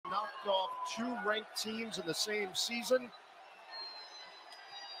off two ranked teams in the same season.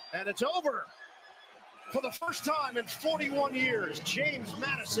 And it's over. For the first time in 41 years, James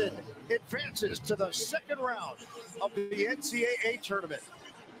Madison advances to the second round of the NCAA tournament.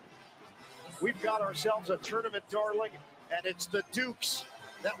 We've got ourselves a tournament darling, and it's the Dukes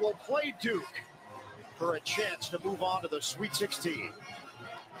that will play Duke for a chance to move on to the Sweet 16.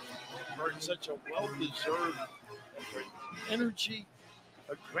 Earned such a well-deserved energy,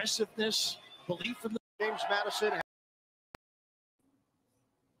 aggressiveness, belief in the James Madison.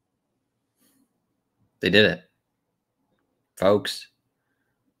 They did it. Folks,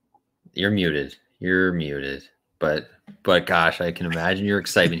 you're muted. You're muted. But gosh, I can imagine your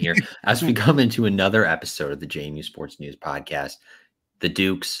excitement here as we come into another episode of the JMU Sports News Podcast. The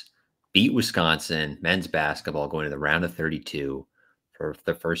Dukes beat Wisconsin men's basketball going to the round of 32 for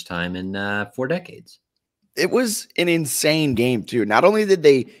the first time in 4 decades. It was an insane game, too. Not only did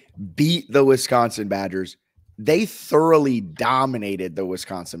they beat the Wisconsin Badgers, they thoroughly dominated the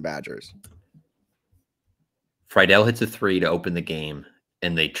Wisconsin Badgers. Friedel hits a 3 to open the game,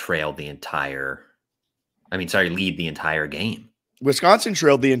 and they trailed lead the entire game. Wisconsin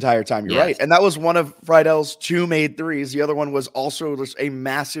trailed the entire time. You're right. And that was one of Friedel's 2 made threes. The other one was also just a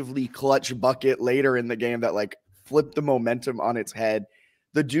massively clutch bucket later in the game that flipped the momentum on its head.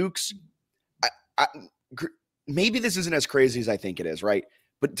 The Dukes, maybe this isn't as crazy as I think it is, right?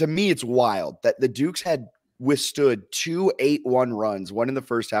 But to me, it's wild that the Dukes had withstood 2 8-1 runs, one in the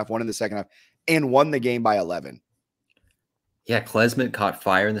first half, one in the second half, and won the game by 11. Yeah, Klesmit caught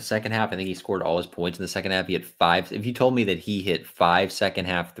fire in the second half. I think he scored all his points in the second half. He had 5. If you told me that he hit 5 second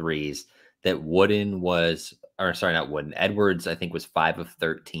half threes, that Edwards, I think, was 5 of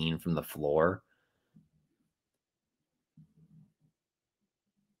 13 from the floor.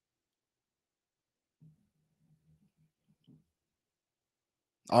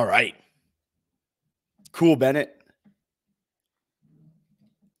 All right. Cool, Bennett.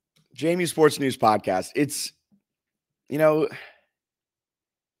 JMU Sports News Podcast. It's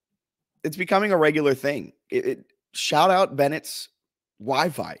becoming a regular thing. Shout out Bennett's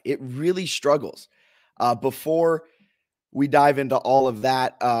Wi-Fi. It really struggles. Before we dive into all of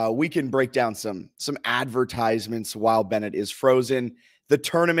that, we can break down some advertisements while Bennett is frozen. The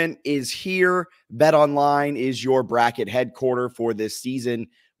tournament is here. BetOnline is your bracket headquarter for this season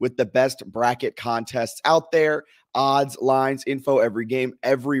with the best bracket contests out there. Odds, lines, info, every game,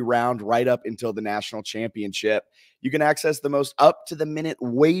 every round, right up until the national championship. You can access the most up-to-the-minute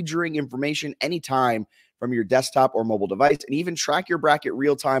wagering information anytime from your desktop or mobile device, and even track your bracket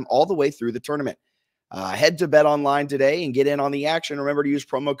real-time all the way through the tournament. Head to BetOnline today and get in on the action. Remember to use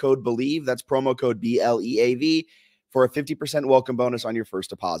promo code BELIEVE. That's promo code BLEAV for a 50% welcome bonus on your first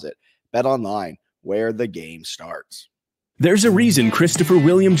deposit. BetOnline, where the game starts. There's a reason Christopher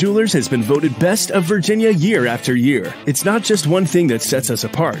William Jewelers has been voted Best of Virginia year after year. It's not just one thing that sets us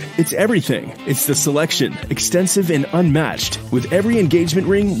apart. It's everything. It's the selection, extensive and unmatched, with every engagement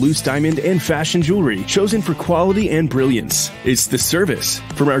ring, loose diamond, and fashion jewelry chosen for quality and brilliance. It's the service.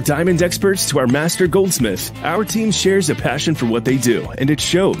 From our diamond experts to our master goldsmith, our team shares a passion for what they do, and it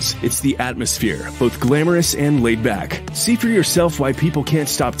shows. It's the atmosphere, both glamorous and laid back. See for yourself why people can't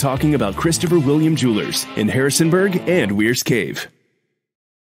stop talking about Christopher William Jewelers in Harrisonburg and Weir's Cave.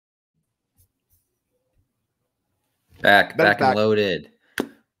 Back and loaded.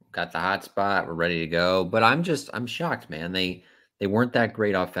 Got the hot spot. We're ready to go. But I'm shocked, man. They weren't that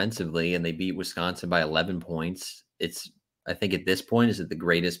great offensively, and they beat Wisconsin by 11 points. I think at this point, is it the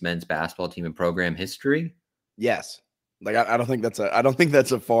greatest men's basketball team in program history? Yes. I don't think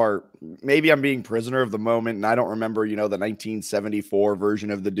that's a far. Maybe I'm being prisoner of the moment, and I don't remember, the 1974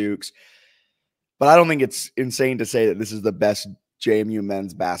 version of the Dukes. But I don't think it's insane to say that this is the best JMU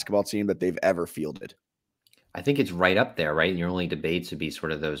men's basketball team that they've ever fielded. I think it's right up there, right? And your only debates would be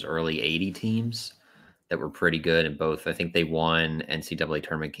sort of those early 80 teams that were pretty good in both. I think they won NCAA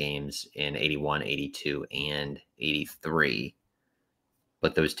tournament games in 81, 82, and 83.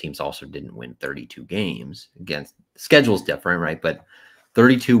 But those teams also didn't win 32 games. Again, the schedule's different, right? But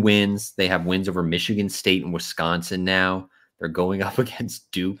 32 wins. They have wins over Michigan State and Wisconsin now. They're going up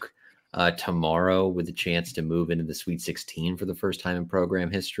against Duke tomorrow with a chance to move into the Sweet 16 for the first time in program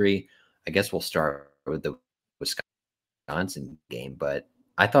history. I guess we'll start with the Wisconsin game, but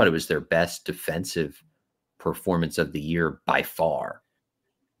I thought it was their best defensive performance of the year by far.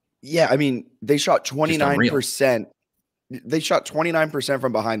 Yeah, I mean, they shot 29%. They shot 29%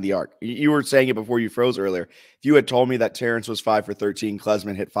 from behind the arc. You were saying it before you froze earlier. If you had told me that Terrence was 5 for 13,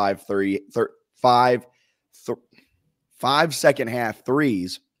 Klesmit hit 5 second half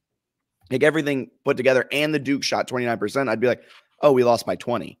threes, like everything put together, and the Duke shot 29%, I'd be like, oh, we lost by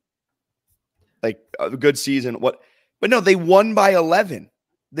 20. like a good season. But no, they won by 11.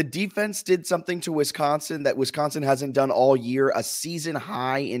 The defense did something to Wisconsin that Wisconsin hasn't done all year, a season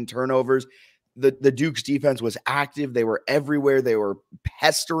high in turnovers. The Duke's defense was active. They were everywhere. They were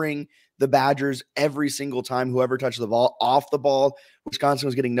pestering the Badgers every single time whoever touched the ball. Off the ball, Wisconsin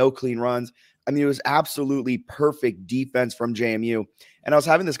was getting no clean runs. I mean, it was absolutely perfect defense from JMU. And I was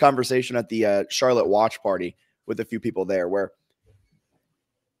having this conversation at the Charlotte watch party with a few people there where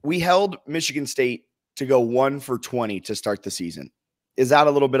we held Michigan State to go 1 for 20 to start the season. Is that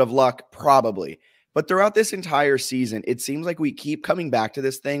a little bit of luck? Probably. But throughout this entire season, it seems like we keep coming back to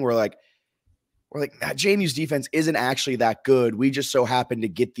this thing where we're like, JMU's defense isn't actually that good. We just so happen to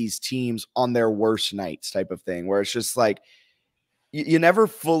get these teams on their worst nights type of thing, where it's just like you never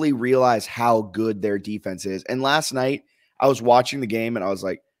fully realize how good their defense is. And last night I was watching the game and I was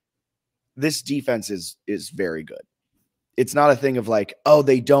like, this defense is very good. It's not a thing of like, oh,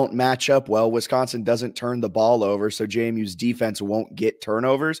 they don't match up well. Wisconsin doesn't turn the ball over, so JMU's defense won't get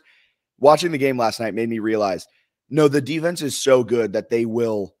turnovers. Watching the game last night made me realize, no, the defense is so good that they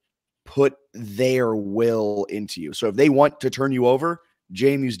will put their will into you. So if they want to turn you over,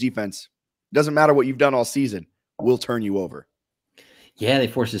 JMU's defense, doesn't matter what you've done all season, will turn you over. Yeah, they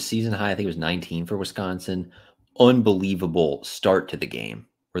forced a season high. I think it was 19 for Wisconsin. Unbelievable start to the game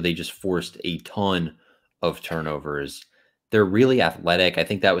where they just forced a ton of turnovers. They're really athletic. I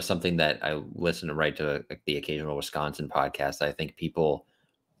think that was something that I listened to right to the occasional Wisconsin podcast. I think people,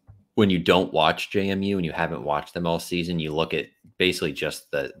 when you don't watch JMU and you haven't watched them all season, you look at basically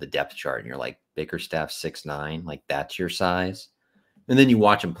just the depth chart and you're like, Bickerstaff 6'9", like that's your size. And then you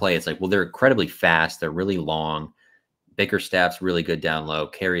watch them play. It's like, well, they're incredibly fast. They're really long. Bickerstaff's really good down low.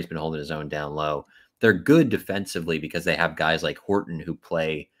 Carey's been holding his own down low. They're good defensively because they have guys like Horton who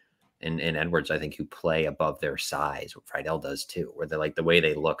play and Edwards, I think, who play above their size. Friedel does too, where they're like the way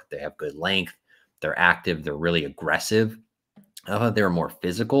they look, they have good length. They're active. They're really aggressive. I thought they were more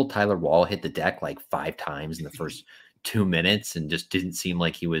physical. Tyler Wall hit the deck like 5 times in the first 2 minutes and just didn't seem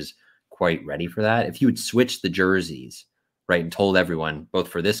like he was quite ready for that. If you had switched the jerseys, right, and told everyone, both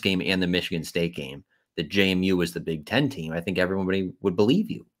for this game and the Michigan State game, that JMU was the Big Ten team, I think everybody would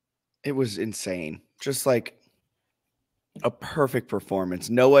believe you. It was insane. Just like a perfect performance.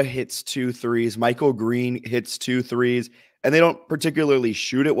 Noah hits 2 threes. Michael Green hits 2 threes. And they don't particularly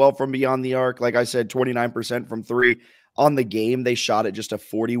shoot it well from beyond the arc. Like I said, 29% from 3. On the game, they shot at just a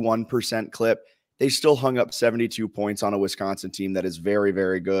 41% clip. They still hung up 72 points on a Wisconsin team that is very,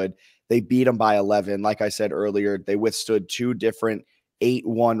 very good. They beat them by 11. Like I said earlier, they withstood 2 different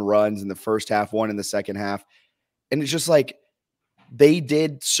 8-1 runs in the first half, 1 in the second half. And it's just like they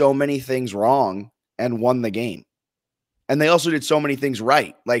did so many things wrong and won the game. And they also did so many things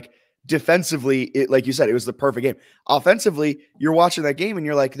right. Like defensively, like you said, it was the perfect game. Offensively, you're watching that game and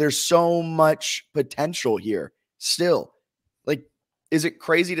you're like, there's so much potential here still. Like, is it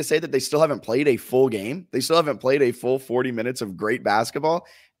crazy to say that they still haven't played a full game? They still haven't played a full 40 minutes of great basketball.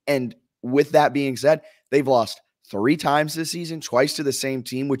 And with that being said, they've lost 3 times this season, twice to the same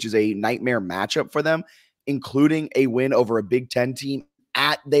team, which is a nightmare matchup for them, including a win over a Big Ten team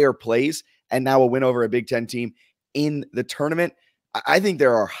at their place, and now a win over a Big Ten team in the tournament. I think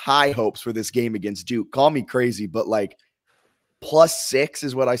there are high hopes for this game against Duke. Call me crazy, but like +6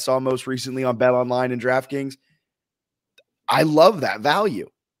 is what I saw most recently on BetOnline and DraftKings. I love that value.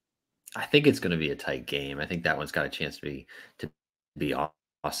 I think it's going to be a tight game. I think that one's got a chance to be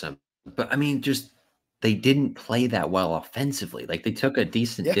awesome. But I mean, just they didn't play that well offensively. Like they took a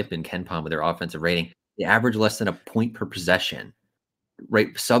decent dip in KenPom with their offensive rating. They averaged less than a point per possession.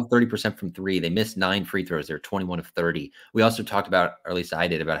 Right, sub 30% from 3. They missed 9 free throws. They're 21 of 30. We also talked about, or at least I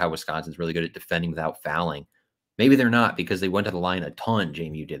did, about how Wisconsin's really good at defending without fouling. Maybe they're not because they went to the line a ton.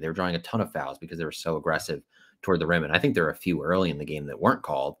 JMU did. They were drawing a ton of fouls because they were so aggressive toward the rim. And I think there are a few early in the game that weren't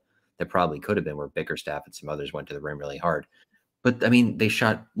called that probably could have been, where Bickerstaff and some others went to the rim really hard. But I mean, they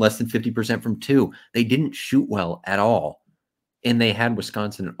shot less than 50% from 2. They didn't shoot well at all. And they had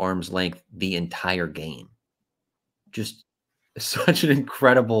Wisconsin at arm's length the entire game. Just such an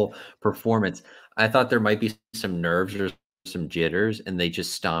incredible performance. I thought there might be some nerves or some jitters, and they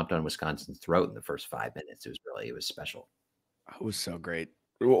just stomped on Wisconsin's throat in the first 5 minutes. It was special. It was so great.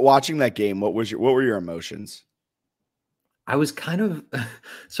 Watching that game, what were your emotions? I was kind of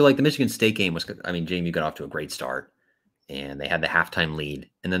so like the Michigan State game was, I mean, JMU got off to a great start and they had the halftime lead,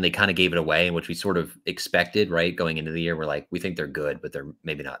 and then they kind of gave it away, which we sort of expected, right? Going into the year, we're like, we think they're good, but they're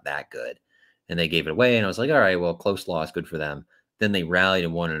maybe not that good. And they gave it away. And I was like, all right, well, close loss, good for them. Then they rallied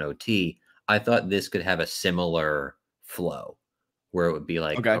and won an OT. I thought this could have a similar flow where it would be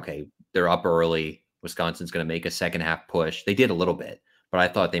like, okay they're up early. Wisconsin's going to make a second half push. They did a little bit, but I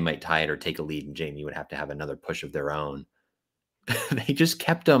thought they might tie it or take a lead, and JMU would have to have another push of their own. They just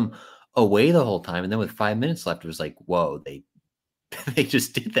kept them away the whole time, and then with 5 minutes left, it was like, whoa, they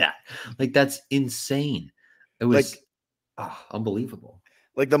just did that. Like, that's insane. It was unbelievable.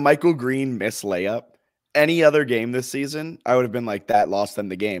 Like the Michael Green miss layup. Any other game this season, I would have been like, that lost them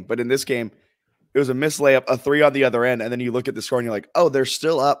the game. But in this game, it was a miss layup, a 3 on the other end, and then you look at the score and you're like, oh, they're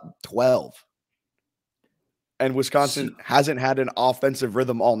still up 12. And Wisconsin hasn't had an offensive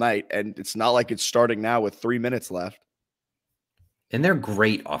rhythm all night, and it's not like it's starting now with 3 minutes left. And they're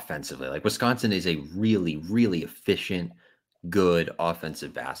great offensively. Like, Wisconsin is a really, really efficient, good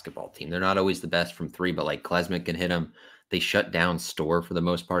offensive basketball team. They're not always the best from 3, but like Klesmit can hit them. They shut down Storr for the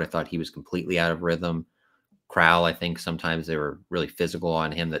most part. I thought he was completely out of rhythm. Crowell, I think sometimes they were really physical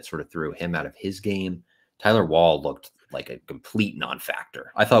on him. That sort of threw him out of his game. Tyler Wall looked like a complete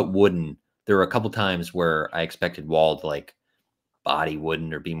non-factor. I thought Wooden, there were a couple times where I expected Wall to like body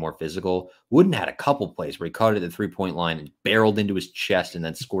Wooden or be more physical. Wooden had a couple plays where he caught it at the 3-point line and barreled into his chest and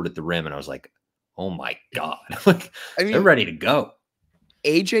then scored at the rim. And I was like, oh my God. Like, I mean, they're ready to go.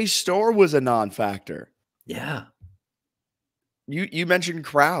 AJ Storr was a non-factor. Yeah. You mentioned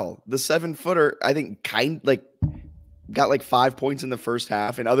Crowell, the 7-footer, I think got like 5 points in the first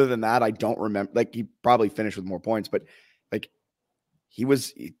half. And other than that, I don't remember. Like, he probably finished with more points, but like he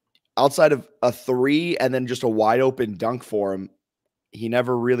was outside of a 3 and then just a wide open dunk for him. He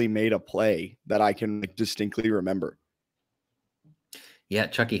never really made a play that I can distinctly remember. Yeah,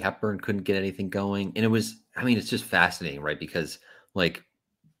 Chucky Hepburn couldn't get anything going. And it was, I mean, it's just fascinating, right? Because like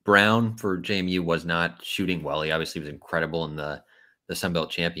Brown for JMU was not shooting well. He obviously was incredible in the Sun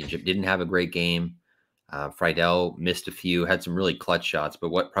Belt Championship. Didn't have a great game. Friedel missed a few, had some really clutch shots, but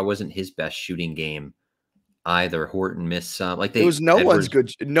what probably wasn't his best shooting game either. Horton missed some. Like it was no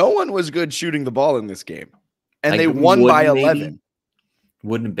one was good shooting the ball in this game, and they won by 11.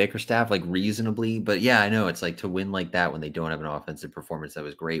 Wooden and Bickerstaff like reasonably, but yeah, I know it's like to win like that when they don't have an offensive performance that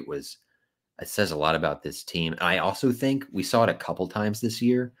was great it says a lot about this team. And I also think we saw it a couple times this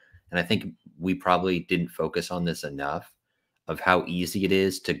year, and I think we probably didn't focus on this enough of how easy it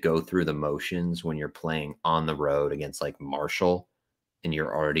is to go through the motions when you're playing on the road against like Marshall and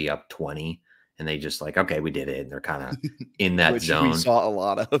you're already up 20 and they just like, okay, we did it. And they're kind of in that which zone. We saw a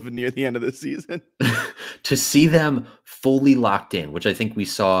lot of near the end of the season. To see them fully locked in, which I think we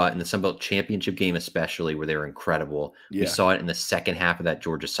saw in the Sun Belt Championship game, especially where they were incredible. Yeah. We saw it in the second half of that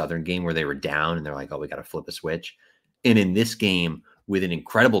Georgia Southern game where they were down and they're like, oh, we got to flip a switch. And in this game with an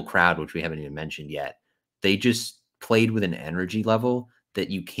incredible crowd, which we haven't even mentioned yet, they just played with an energy level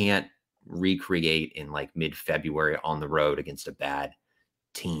that you can't recreate in like mid-February on the road against a bad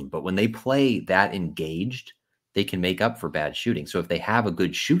team. But when they play that engaged, they can make up for bad shooting. So if they have a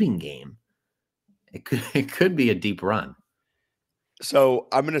good shooting game, it could be a deep run. So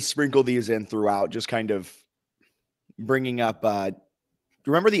I'm going to sprinkle these in throughout, just kind of bringing up,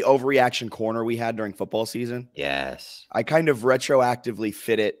 remember the overreaction corner we had during football season? Yes. I kind of retroactively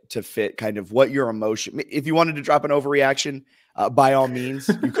fit it to fit kind of what your emotion, if you wanted to drop an overreaction, by all means,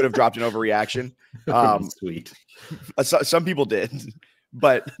 you could have dropped an overreaction. Sweet. Some people did,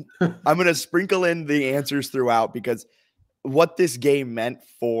 but I'm going to sprinkle in the answers throughout because what this game meant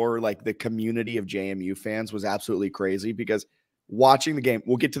for like the community of JMU fans was absolutely crazy because watching the game,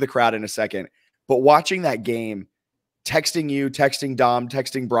 we'll get to the crowd in a second, but watching that game, texting you, texting Dom,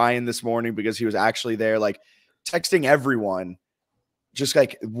 texting Brian this morning because he was actually there, like texting everyone, just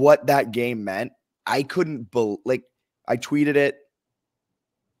like what that game meant. I couldn't like I tweeted it.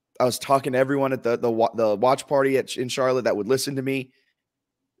 I was talking to everyone at the watch party in Charlotte that would listen to me.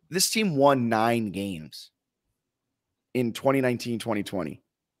 This team won 9 games in 2019, 2020.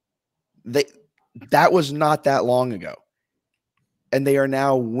 That was not that long ago. And they are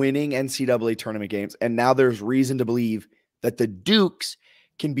now winning NCAA tournament games. And now there's reason to believe that the Dukes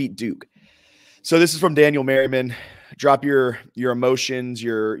can beat Duke. So this is from Daniel Merriman. Drop your emotions,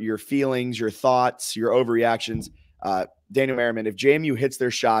 your feelings, your thoughts, your overreactions. Daniel Merriman, if JMU hits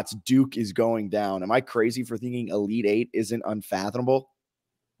their shots, Duke is going down. Am I crazy for thinking Elite 8 isn't unfathomable?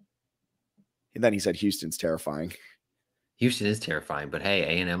 And then he said Houston's terrifying. Houston is terrifying, but hey,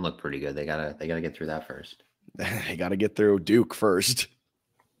 A&M looked pretty good. They gotta get through that first. They got to get through Duke first.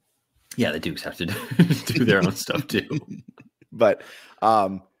 Yeah, the Dukes have to do their own stuff too. But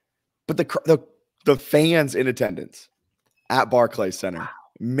the fans in attendance at Barclays Center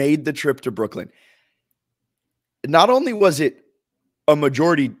made the trip to Brooklyn. Not only was it a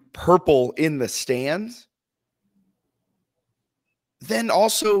majority purple in the stands, then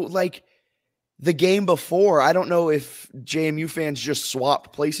also like the game before, I don't know if JMU fans just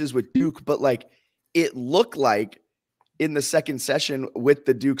swapped places with Duke, but like it looked like in the second session with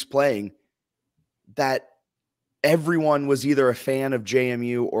the Dukes playing that everyone was either a fan of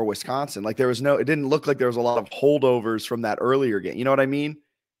JMU or Wisconsin. Like it didn't look like there was a lot of holdovers from that earlier game. You know what I mean?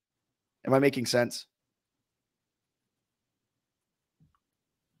 Am I making sense?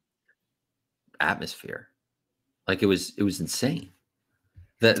 Atmosphere. Like it was insane.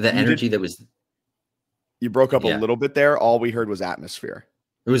 The energy that was. You broke up a little bit there. All we heard was atmosphere.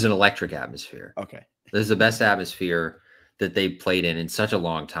 It was an electric atmosphere. Okay. This is the best atmosphere that they played in such a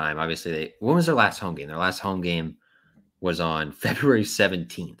long time. Obviously, when was their last home game? Their last home game was on February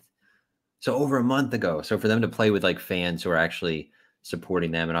 17th. So over a month ago. So for them to play with like fans who are actually supporting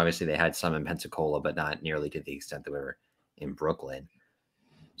them, and obviously they had some in Pensacola, but not nearly to the extent that we were in Brooklyn.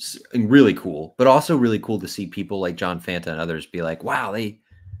 Really cool, but also really cool to see people like John Fanta and others be like, wow, they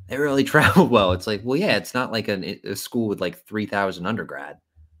really traveled well. It's like, well, yeah, it's not like a school with like 3,000 undergrad,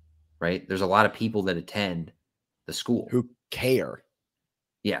 right? There's a lot of people that attend the school who care.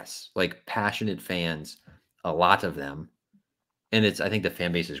 Yes, like passionate fans, a lot of them. And I think the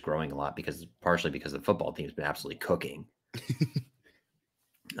fan base is growing a lot partially because the football team's been absolutely cooking.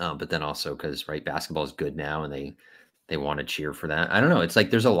 But then also because, right, basketball is good now and they want to cheer for that. I don't know. It's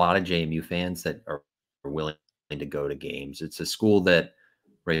like there's a lot of JMU fans that are willing to go to games. It's a school that,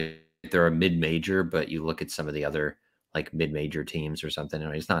 right, they're a mid-major, but you look at some of the other like mid-major teams or something,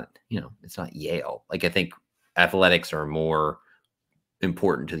 and it's not Yale. Like I think athletics are more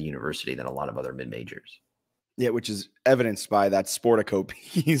important to the university than a lot of other mid-majors. Yeah, which is evidenced by that Sportico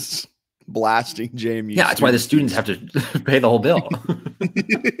piece blasting JMU. Yeah, that's why the students have to pay the whole bill.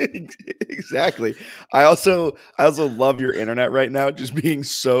 Exactly. I also love your internet right now just being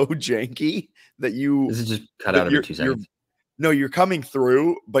so janky that this is just cut out every 2 seconds. You're coming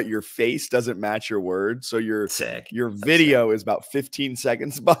through, but your face doesn't match your words. So your video is about 15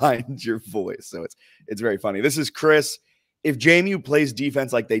 seconds behind your voice. So it's very funny. This is Chris. If JMU plays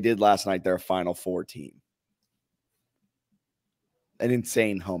defense like they did last night, they're a Final Four team. An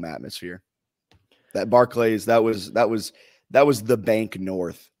insane home atmosphere. That Barclays, that was the Bank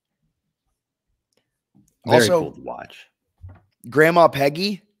North. Very cool to watch. Grandma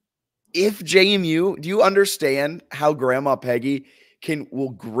Peggy. If JMU, do you understand how Grandma Peggy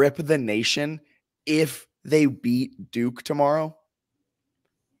will grip the nation if they beat Duke tomorrow?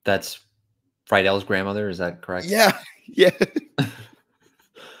 That's Friedell's grandmother. Is that correct? Yeah. Yeah.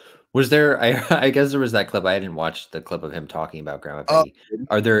 Was there, I guess there was that clip. I didn't watch the clip of him talking about Grandma Peggy.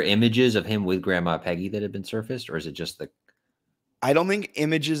 Are there images of him with Grandma Peggy that have been surfaced, or is it just I don't think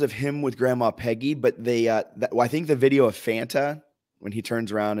images of him with Grandma Peggy, but I think the video of Fanta when he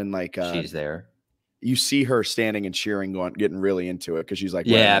turns around and like she's there. You see her standing and cheering, getting really into it because she's like,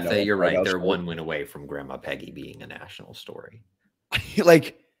 yeah, you're right. They're one win away from Grandma Peggy being a national story.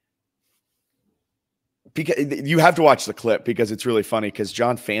 Like, because you have to watch the clip because it's really funny because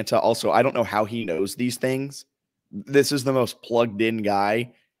John Fanta also, I don't know how he knows these things. This is the most plugged in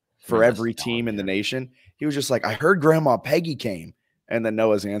guy for every team in the nation. He was just like, I heard Grandma Peggy came. And then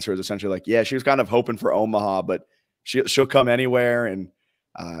Noah's answer is essentially like, yeah, she was kind of hoping for Omaha, but she'll come anywhere. And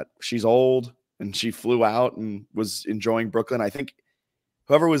she's old and she flew out and was enjoying Brooklyn. I think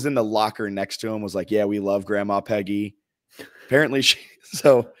whoever was in the locker next to him was like, yeah, we love Grandma Peggy. Apparently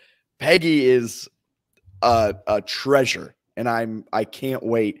so Peggy is a treasure. And I can't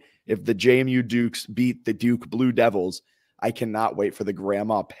wait. If the JMU Dukes beat the Duke Blue Devils, I cannot wait for the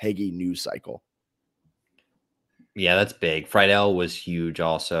Grandma Peggy news cycle. Yeah, that's big. Friedell was huge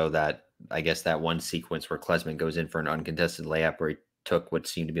also. That, I guess, that one sequence where Klesman goes in for an uncontested layup where he took what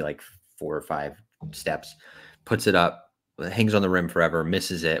seemed to be like 4 or 5 steps, puts it up, hangs on the rim forever,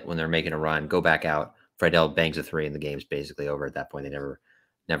 misses it when they're making a run, go back out. Friedell bangs a 3 and the game's basically over at that point. They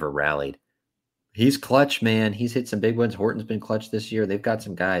never rallied. He's clutch, man. He's hit some big ones. Horton's been clutch this year. They've got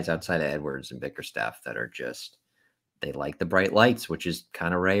some guys outside of Edwards and Bickerstaff that are just, they like the bright lights, which is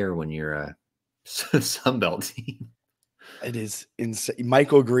kind of rare when you're a Sunbelt team. It is insane.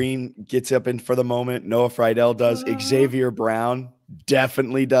 Michael Green gets up in for the moment. Noah Friedell does. Xavier Brown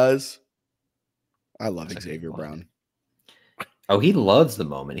definitely does. I love Xavier Brown. Oh, he loves the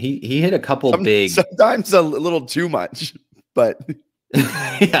moment. He hit a couple big. Sometimes a little too much, but.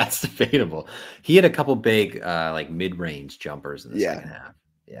 Yeah, it's debatable. He had a couple big like mid-range jumpers in the second half.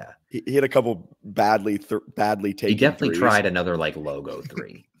 Yeah. He hit a couple badly taken. He definitely tried another like logo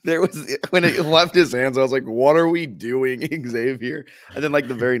 3. There was, when it left his hands, I was like, what are we doing, Xavier? And then like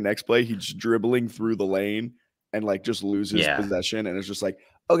the very next play, he's dribbling through the lane and like just loses possession. And it's just like,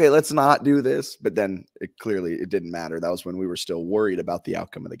 okay, let's not do this. But then it didn't matter. That was when we were still worried about the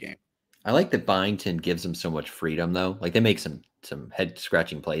outcome of the game. I like that Byington gives them so much freedom, though. Like they make some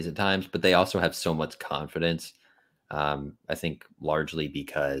head-scratching plays at times, but they also have so much confidence I think largely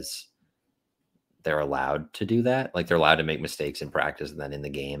because they're allowed to do that. Like they're allowed to make mistakes in practice and then in the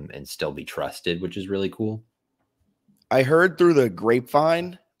game and still be trusted, which is really cool. I heard through the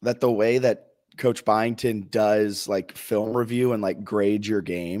grapevine that the way that Coach Byington does like film review and like grade your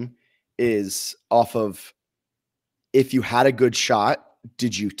game is off of if you had a good shot,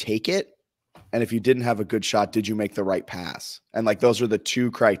 did you take it? And if you didn't have a good shot, did you make the right pass? And like those are the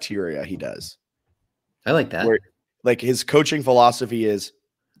two criteria he does. I like that. Where like his coaching philosophy is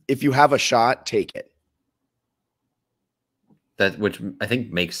if you have a shot, take it. That which I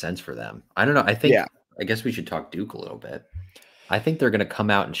think makes sense for them. I don't know. I guess we should talk Duke a little bit. I think they're going to come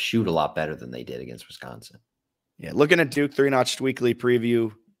out and shoot a lot better than they did against Wisconsin. Yeah, looking at Duke 3-notched weekly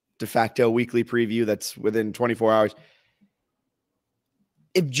preview, de facto weekly preview that's within 24 hours.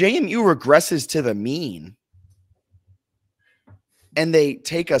 If JMU regresses to the mean and they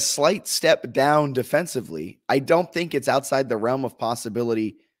take a slight step down defensively, I don't think it's outside the realm of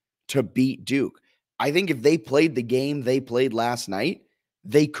possibility to beat Duke. I think if they played the game they played last night,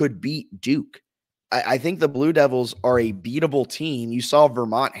 they could beat Duke. I think the Blue Devils are a beatable team. You saw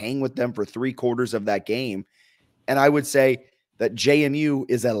Vermont hang with them for 3/4 of that game. And I would say that JMU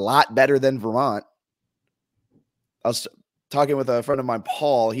is a lot better than Vermont. I was talking with a friend of mine,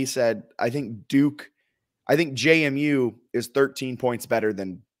 Paul. He said, I think JMU is 13 points better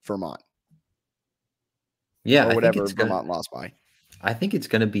than Vermont. Yeah. Or whatever Vermont lost by. I think it's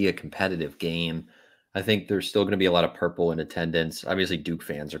going to be a competitive game. I think there's still going to be a lot of purple in attendance. Obviously, Duke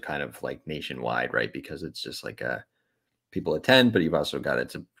fans are kind of like nationwide, right? Because it's just like people attend, but you've also got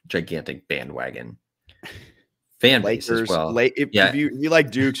it's a gigantic bandwagon fan base as well. If you like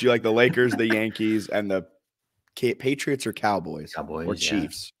Dukes, you like the Lakers, the Yankees, and the Patriots or Cowboys or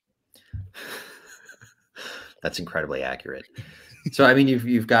Chiefs. That's incredibly accurate. So, I mean,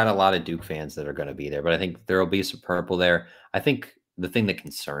 you've got a lot of Duke fans that are going to be there, but I think there will be some purple there. I think the thing that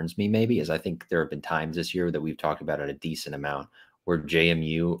concerns me maybe is I think there have been times this year that we've talked about it a decent amount where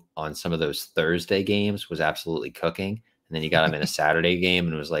JMU on some of those Thursday games was absolutely cooking. And then you got them in a Saturday game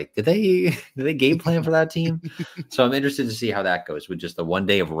and it was like, did they game plan for that team? So I'm interested to see how that goes with just the 1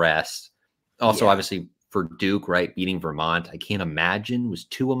 day of rest. Also, obviously for Duke, right, beating Vermont, I can't imagine was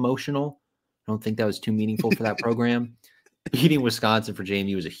too emotional. I don't think that was too meaningful for that program. Beating Wisconsin for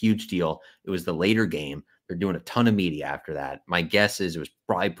JMU was a huge deal. It was the later game. They're doing a ton of media after that. My guess is it was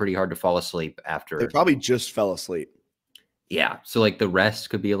probably pretty hard to fall asleep after. They probably just fell asleep. Yeah. So like the rest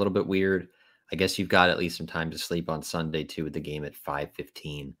could be a little bit weird. I guess you've got at least some time to sleep on Sunday too with the game at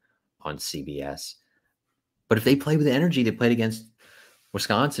 5:15 on CBS. But if they play with the energy they played against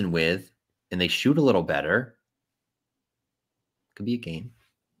Wisconsin with, and they shoot a little better, could be a game.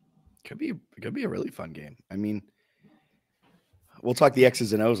 Could be a really fun game. I mean, we'll talk the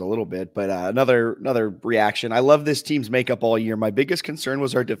X's and O's a little bit, but another reaction. I love this team's makeup all year. My biggest concern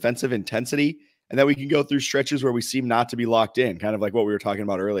was our defensive intensity and that we can go through stretches where we seem not to be locked in, kind of like what we were talking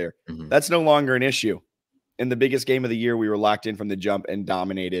about earlier. Mm-hmm. That's no longer an issue. In the biggest game of the year, we were locked in from the jump and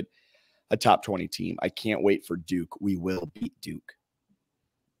dominated a top 20 team. I can't wait for Duke. We will beat Duke.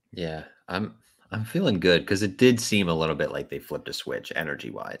 Yeah, I'm feeling good because it did seem a little bit like they flipped a switch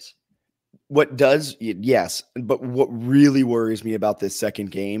energy-wise. Yes, but what really worries me about this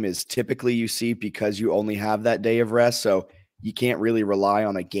second game is typically you see because you only have that day of rest, so you can't really rely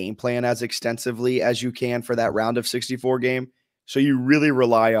on a game plan as extensively as you can for that round of 64 game. So you really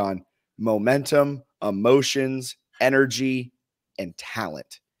rely on momentum, emotions, energy, and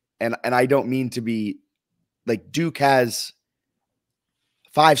talent. And I don't mean to be like Duke has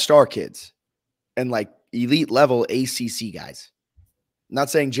 5-star kids and like elite level ACC guys. I'm not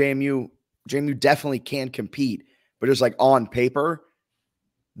saying JMU definitely can compete, but just like on paper,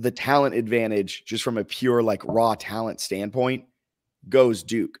 the talent advantage just from a pure like raw talent standpoint goes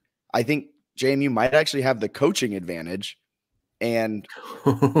Duke. I think JMU might actually have the coaching advantage. And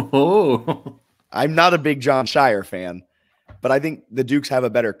I'm not a big John Shire fan, but I think the Dukes have a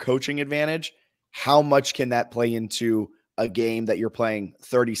better coaching advantage. How much can that play into a game that you're playing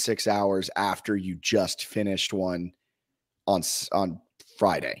 36 hours after you just finished one on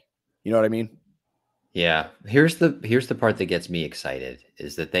Friday? You know what I mean? Yeah. Here's the part that gets me excited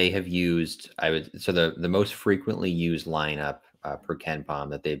is that they have used, the most frequently used lineup per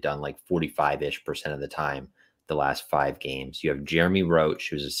KenPom that they've done like 45-ish% of the time the last 5 games. You have Jeremy Roach,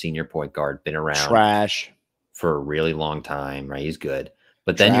 who's a senior point guard, been around trash for a really long time, right? He's good.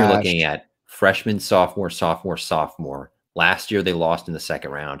 But then you're looking at freshman, sophomore. Last year they lost in the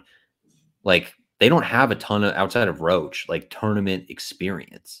second round. Like they don't have a ton of outside of Roach, like tournament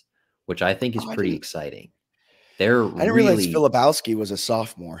experience, which I think is pretty exciting. I didn't realize Filipowski was a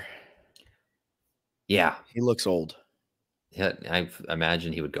sophomore. Yeah. He looks old. Yeah, I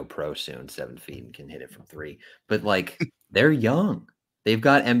imagine he would go pro soon, 7 feet and can hit it from 3. But like they're young. They've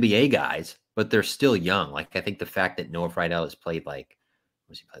got NBA guys, but they're still young. Like I think the fact that Noah Friedel has played he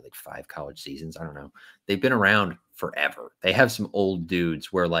played like 5 college seasons? I don't know. They've been around forever. They have some old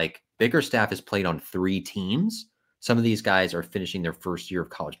dudes where like Bickerstaff has played on 3 teams. Some of these guys are finishing their first year of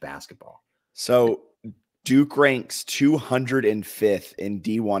college basketball. So Duke ranks 205th in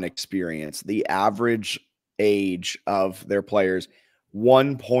D1 experience. The average age of their players,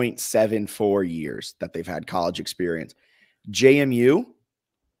 1.74 years that they've had college experience. JMU,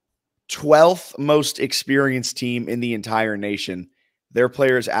 12th most experienced team in the entire nation. Their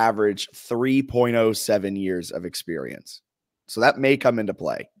players average 3.07 years of experience. So that may come into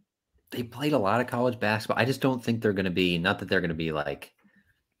play. They played a lot of college basketball. I just don't think they're going to be, not that they're going to be like,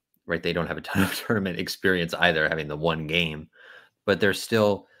 right, they don't have a ton of tournament experience either, having the 1 game, but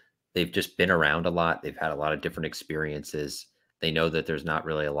they've just been around a lot. They've had a lot of different experiences. They know that there's not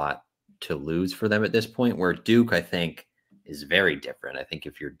really a lot to lose for them at this point, where Duke, I think, is very different. I think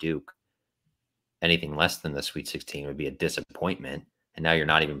if you're Duke, anything less than the Sweet 16 would be a disappointment. And now you're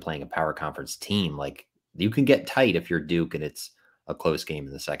not even playing a power conference team. Like you can get tight if you're Duke and it's a close game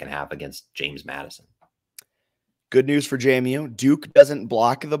in the second half against James Madison. Good news for JMU. Duke doesn't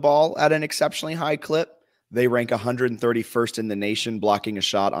block the ball at an exceptionally high clip. They rank 131st in the nation, blocking a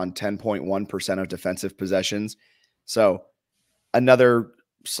shot on 10.1% of defensive possessions. So another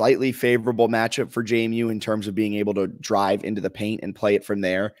slightly favorable matchup for JMU in terms of being able to drive into the paint and play it from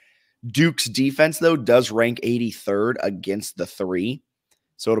there. Duke's defense, though, does rank 83rd against the 3.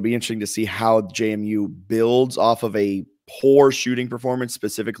 So it'll be interesting to see how JMU builds off of a poor shooting performance,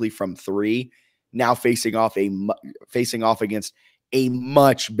 specifically from 3, now facing off against a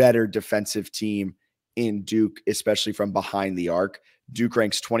much better defensive team in Duke, especially from behind the arc. Duke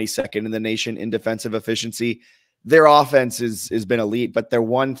ranks 22nd in the nation in defensive efficiency. Their offense has been elite, but their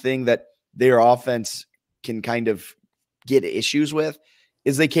one thing that their offense can kind of get issues with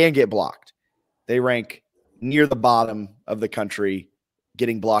is they can get blocked. They rank near the bottom of the country,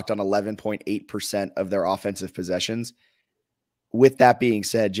 getting blocked on 11.8% of their offensive possessions. With that being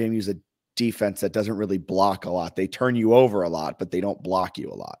said, JMU's a defense that doesn't really block a lot. They turn you over a lot, but they don't block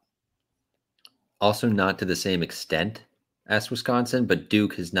you a lot. Also not to the same extent as Wisconsin, but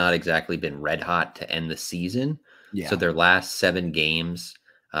Duke has not exactly been red hot to end the season. Yeah. So their last 7 games,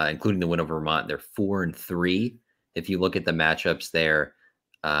 including the win over Vermont, they're 4-3. If you look at the matchups there,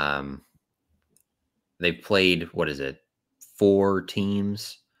 they played, 4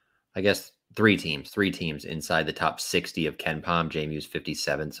 teams? I guess 3 teams inside the top 60 of KenPom. JMU's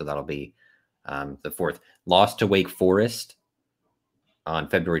 57, so that'll be the 4th. Lost to Wake Forest on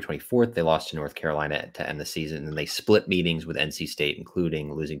February 24th. They lost to North Carolina to end the season, and they split meetings with NC State,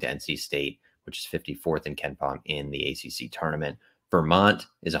 including losing to NC State, which is 54th in KenPom in the ACC tournament. Vermont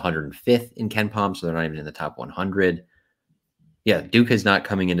is 105th in KenPom, so they're not even in the top 100. Yeah, Duke is not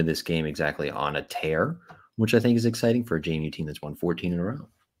coming into this game exactly on a tear, which I think is exciting for a JMU team that's won 14 in a row.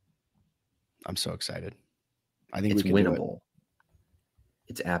 I'm so excited. I think it's we can winnable. Do it.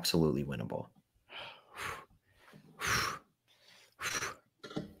 It's absolutely winnable.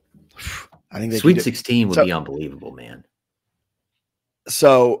 I think Sweet 16 would be unbelievable, man.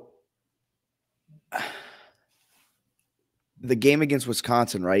 So the game against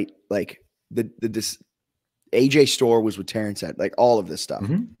Wisconsin, right? Like this AJ Storr was with Terrence Ed, like all of this stuff.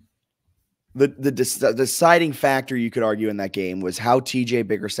 Mm-hmm. The deciding factor, you could argue, in that game was how TJ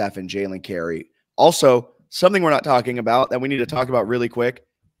Bickerstaff and Jalen Carey. Also, something we're not talking about that we need to talk about really quick.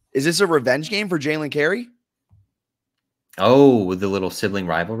 Is this a revenge game for Jalen Carey? Oh, with the little sibling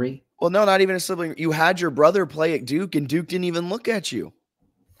rivalry? Well, no, not even a sibling. You had your brother play at Duke, and Duke didn't even look at you.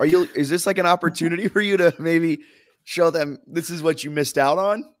 Is this like an opportunity for you to maybe show them this is what you missed out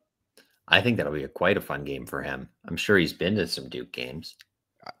on? I think that'll be quite a fun game for him. I'm sure he's been to some Duke games.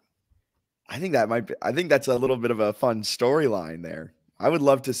 I think that's a little bit of a fun storyline there. I would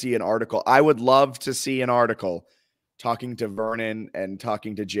love to see an article. Talking to Vernon and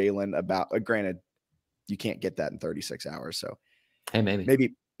talking to Jalen about, granted, you can't get that in 36 hours. So hey,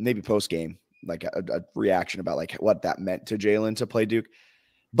 maybe post game, like a reaction about like what that meant to Jalen to play Duke.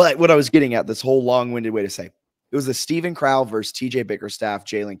 But what I was getting at, this whole long-winded way to say, it was the Steven Crowell versus TJ Bickerstaff,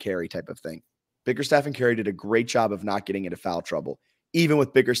 Jalen Carey type of thing. Bickerstaff and Carey did a great job of not getting into foul trouble, even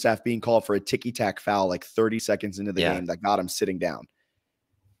with Bickerstaff being called for a ticky-tack foul like 30 seconds into the game that got him sitting down.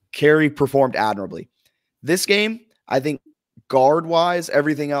 Carey performed admirably. This game, I think guard-wise,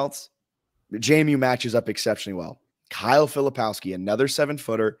 everything else, JMU matches up exceptionally well. Kyle Filipowski, another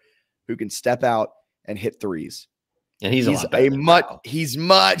 7-footer who can step out and hit threes. And he's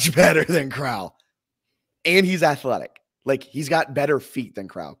much better than Crowell. And he's athletic. Like, he's got better feet than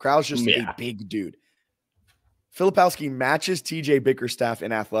Krau. Krau's just a big dude. Filipowski matches TJ Bickerstaff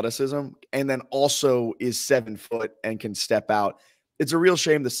in athleticism and then also is 7 foot and can step out. It's a real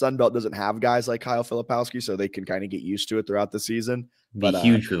shame the Sun Belt doesn't have guys like Kyle Filipowski, so they can kind of get used to it throughout the season. Be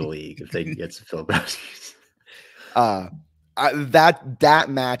huge for the league if they can get some Filipowskis. That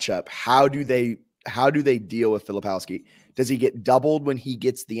matchup, how do they deal with Filipowski? Does he get doubled when he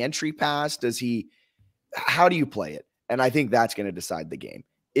gets the entry pass? How do you play it? And I think that's going to decide the game.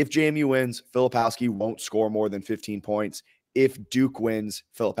 If JMU wins, Filipowski won't score more than 15 points. If Duke wins,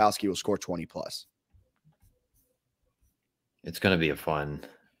 Filipowski will score 20 plus. It's going to be a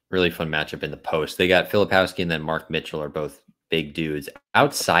really fun matchup in the post. They got Filipowski and then Mark Mitchell are both big dudes.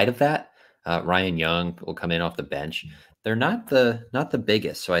 Outside of that, Ryan Young will come in off the bench. They're not the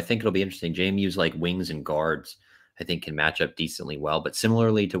biggest, so I think it'll be interesting. JMU's like wings and guards, I think, can match up decently well. But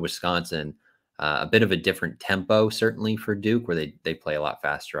similarly to Wisconsin, a bit of a different tempo, certainly for Duke, where they play a lot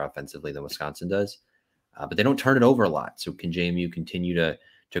faster offensively than Wisconsin does. But they don't turn it over a lot. So can JMU continue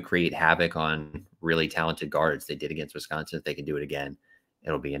to create havoc on really talented guards? They did against Wisconsin. If they can do it again,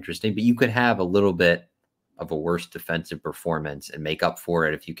 it'll be interesting. But you could have a little bit of a worse defensive performance and make up for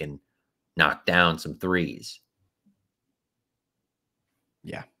it if you can knock down some threes.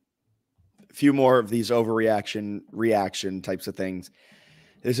 Yeah. A few more of these reaction types of things.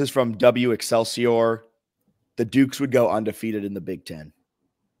 This is from W Excelsior. The Dukes would go undefeated in the Big Ten.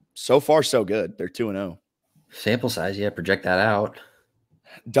 So far, so good. They're 2-0. Sample size, yeah, project that out.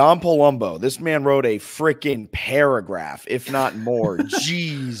 Don Palumbo. This man wrote a freaking paragraph, if not more.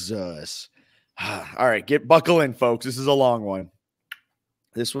 Jesus. All right, buckle in, folks. This is a long one.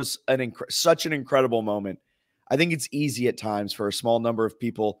 This was such an incredible moment. I think it's easy at times for a small number of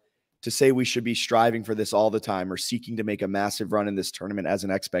people to say we should be striving for this all the time or seeking to make a massive run in this tournament as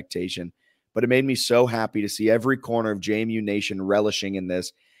an expectation. But it made me so happy to see every corner of JMU Nation relishing in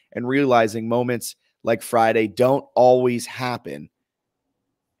this and realizing moments like Friday don't always happen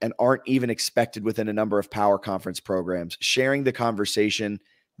and aren't even expected within a number of power conference programs. Sharing the conversation,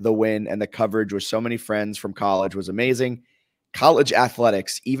 the win, and the coverage with so many friends from college was amazing. College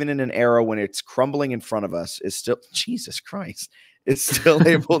athletics, even in an era when it's crumbling in front of us, is still, Jesus Christ, it's still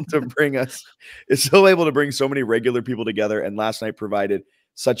able to bring so many regular people together. And last night provided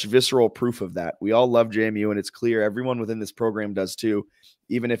such visceral proof of that. We all love JMU, and it's clear everyone within this program does too,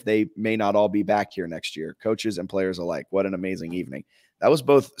 even if they may not all be back here next year. Coaches and players alike. What an amazing evening. That was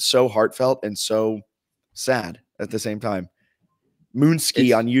both so heartfelt and so sad at the same time.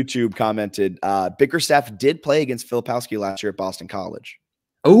 Moonski on YouTube commented, Bickerstaff did play against Filipowski last year at Boston College.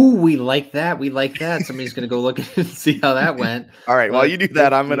 Oh, we like that. We like that. Somebody's going to go look and see how that went. All right. While you do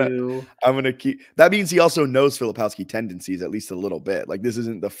that, I'm going to keep. That means he also knows Filipowski tendencies at least a little bit. Like, this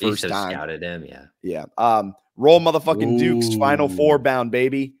isn't the first time. Scouted him. Yeah. Yeah. Roll motherfucking Dukes. Final four bound,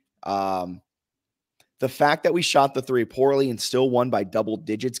 baby. The fact that we shot the three poorly and still won by double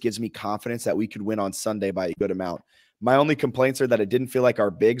digits gives me confidence that we could win on Sunday by a good amount. My only complaints are that it didn't feel like our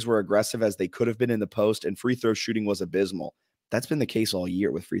bigs were aggressive as they could have been in the post, and free throw shooting was abysmal. That's been the case all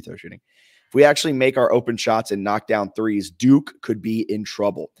year with free throw shooting. If we actually make our open shots and knock down threes, Duke could be in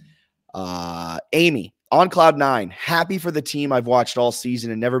trouble. Amy, on cloud 9, happy for the team I've watched all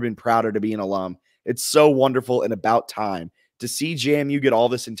season and never been prouder to be an alum. It's so wonderful and about time to see JMU get all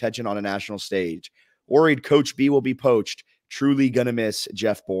this attention on a national stage. Worried Coach B will be poached. Truly gonna miss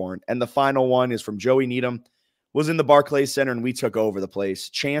Jeff Bourne. And the final one is from Joey Needham. Was in the Barclays Center and we took over the place.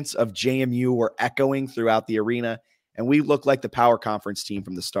 Chants of JMU were echoing throughout the arena, and we looked like the power conference team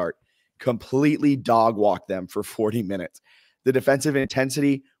from the start. Completely dog walked them for 40 minutes. The defensive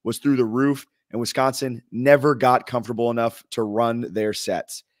intensity was through the roof, and Wisconsin never got comfortable enough to run their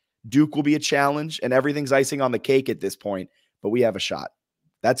sets. Duke will be a challenge, and everything's icing on the cake at this point, but we have a shot.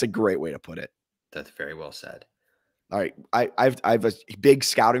 That's a great way to put it. That's very well said. All right. I have a big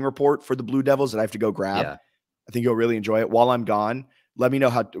scouting report for the Blue Devils that I have to go grab. Yeah. I think you'll really enjoy it. While I'm gone, let me know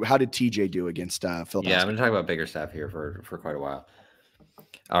how did TJ do against Phil? Yeah, I'm going to talk about Bickerstaff here for quite a while.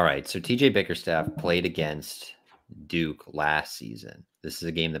 All right, so TJ Bickerstaff played against Duke last season. This is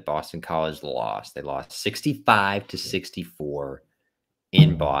a game that Boston College lost. They lost 65-64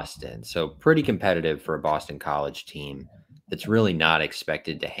 in Boston. So pretty competitive for a Boston College team that's really not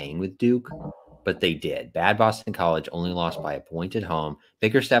expected to hang with Duke, but they did. Bad Boston College only lost by a point at home.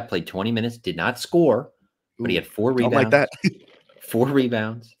 Bickerstaff played 20 minutes, did not score, but he had 4 rebounds. Don't like that. 4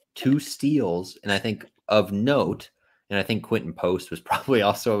 rebounds, 2 steals, and I think of note, and I think Quentin Post was probably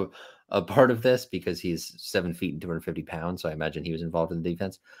also a part of this because he's 7 feet and 250 pounds, so I imagine he was involved in the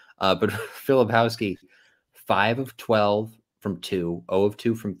defense. But Filipowski, 5 of 12 from 2, 0 of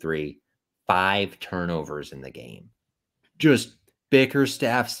 2 from 3, 5 turnovers in the game. Just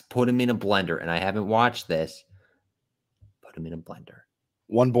Bickerstaff's put him in a blender, and I haven't watched this. Put him in a blender.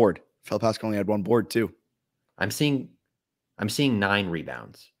 One board. Filipowski only had one board too. I'm seeing 9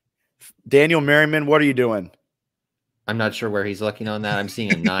 rebounds. Daniel Merriman, what are you doing? I'm not sure where he's looking on that. I'm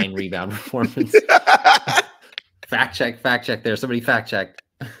seeing a 9 rebound performance. Fact check there. Somebody fact checked.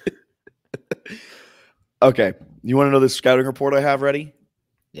 Okay. You want to know the scouting report I have ready?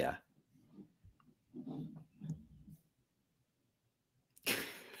 Yeah.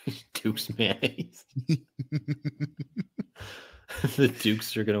 Duke's mayonnaise. The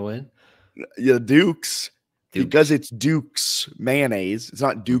Dukes are going to win? Yeah, Dukes. Because it's Duke's mayonnaise. It's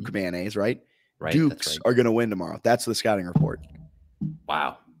not Duke mayonnaise, right? Right. Dukes are going to win tomorrow. That's the scouting report.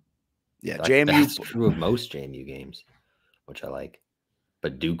 Wow. Yeah, JMU. That's true of most JMU games, which I like.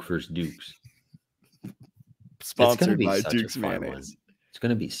 But Duke versus Dukes. Sponsored by Duke's mayonnaise. It's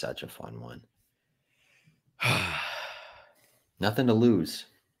going to be such a fun one. Nothing to lose.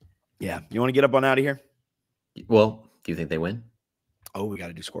 Yeah. You want to get up on out of here? Well, do you think they win? Oh, we got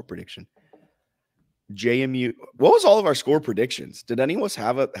to do score prediction. JMU. What was all of our score predictions? Did any of us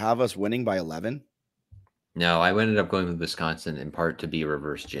have us winning by 11? No, I ended up going with Wisconsin in part to be a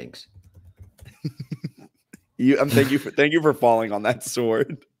reverse jinx. Thank you for falling on that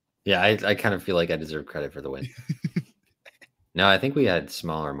sword. Yeah, I kind of feel like I deserve credit for the win. No, I think we had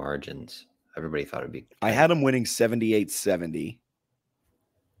smaller margins. Everybody thought it'd be. I had them winning 78-70.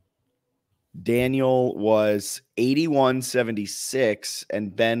 Daniel was 81-76,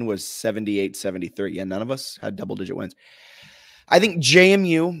 and Ben was 78-73. Yeah, none of us had double-digit wins. I think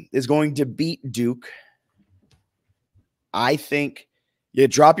JMU is going to beat Duke. I think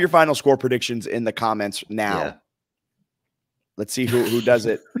drop your final score predictions in the comments now. Yeah. Let's see who does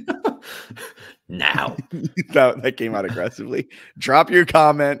it. Now. That came out aggressively. Drop your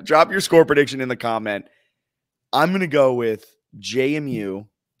score prediction in the comment. I'm going to go with JMU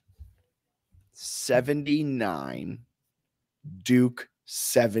 79, Duke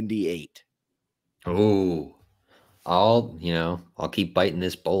 78. Oh, I'll keep biting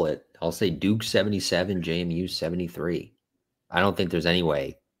this bullet. I'll say Duke 77, JMU 73. I don't think there's any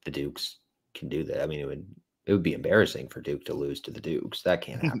way the Dukes can do that. I mean, it would be embarrassing for Duke to lose to the Dukes. That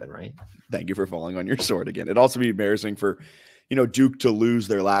can't happen, right? Thank you for falling on your sword again. It'd also be embarrassing for, Duke to lose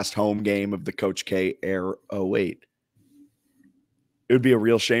their last home game of the Coach K era. Oh, wait. It would be a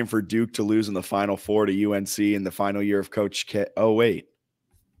real shame for Duke to lose in the Final Four to UNC in the final year of Coach K. Oh, wait.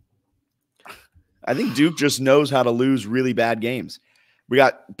 I think Duke just knows how to lose really bad games. We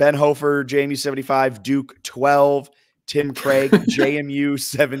got Ben Hofer, JMU 75, Duke 12, Tim Craig, JMU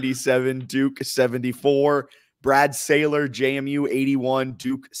 77, Duke 74, Brad Saylor, JMU 81,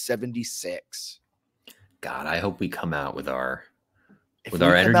 Duke 76. God, I hope we come out with our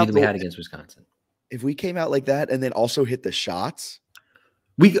energy that we had against Wisconsin. If we came out like that and then also hit the shots,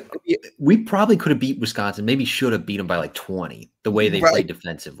 we probably could have beat Wisconsin. Maybe should have beat them by like 20. The way they played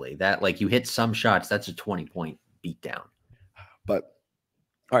defensively, that like you hit some shots, that's a 20-point beatdown. But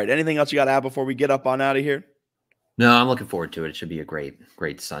all right, anything else you got to add before we get up on out of here? No, I'm looking forward to it. It should be a great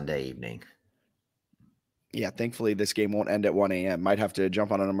Sunday evening. Yeah, thankfully this game won't end at 1 a.m. Might have to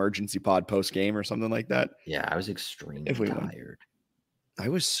jump on an emergency pod post game or something like that. Yeah, I was extremely tired. I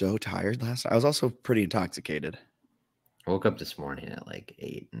was so tired last night. I was also pretty intoxicated. I woke up this morning at like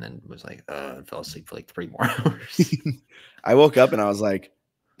 8 and then was like, I fell asleep for like 3 more hours. I woke up and I was like,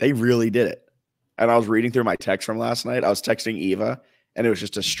 they really did it. And I was reading through my text from last night. I was texting Eva and it was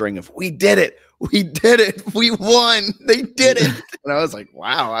just a string of, we did it. We did it. We won. They did it. And I was like,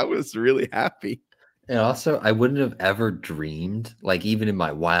 wow, I was really happy. And also, I wouldn't have ever dreamed, like even in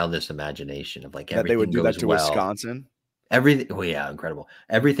my wildest imagination, of like that they would do that to Wisconsin. Everything. Oh yeah, incredible.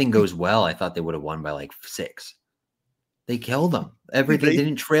 Everything goes well. I thought they would have won by like 6. They killed them. Everything. They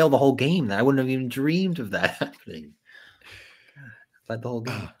didn't trail the whole game. I wouldn't have even dreamed of that happening. Led the whole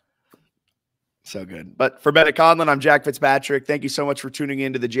game. So good. But for Bennett Conlon, I'm Jack Fitzpatrick. Thank you so much for tuning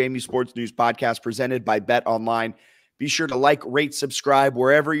in to the JMU Sports News podcast presented by Bet Online. Be sure to like, rate, subscribe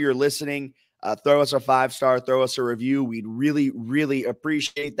wherever you're listening. Throw us a 5-star, throw us a review. We'd really, really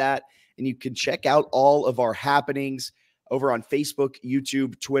appreciate that. And you can check out all of our happenings over on Facebook,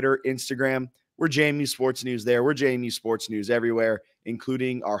 YouTube, Twitter, Instagram. We're JMU Sports News there. We're JMU Sports News everywhere,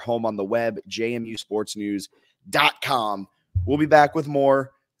 including our home on the web, jmusportsnews.com. We'll be back with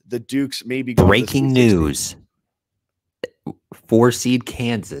more. The Dukes may be going breaking news. 4-seed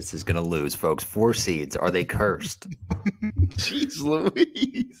Kansas is going to lose, folks. 4 seeds. Are they cursed? Jeez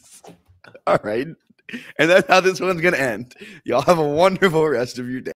Louise. All right. And that's how this one's going to end. Y'all have a wonderful rest of your day.